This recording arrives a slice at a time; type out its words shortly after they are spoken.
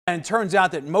And it turns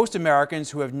out that most Americans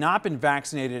who have not been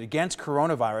vaccinated against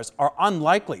coronavirus are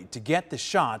unlikely to get the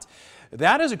shot.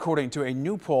 That is according to a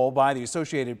new poll by the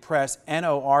Associated Press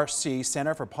NORC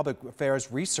Center for Public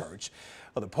Affairs Research.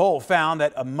 Well, the poll found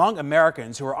that among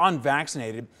Americans who are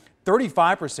unvaccinated,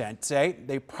 35% say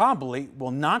they probably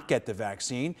will not get the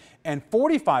vaccine, and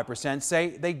 45%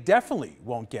 say they definitely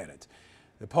won't get it.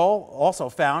 The poll also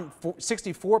found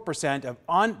 64% of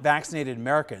unvaccinated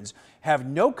Americans have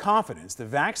no confidence the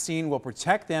vaccine will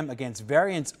protect them against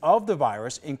variants of the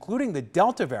virus, including the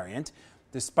Delta variant,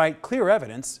 despite clear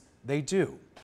evidence they do.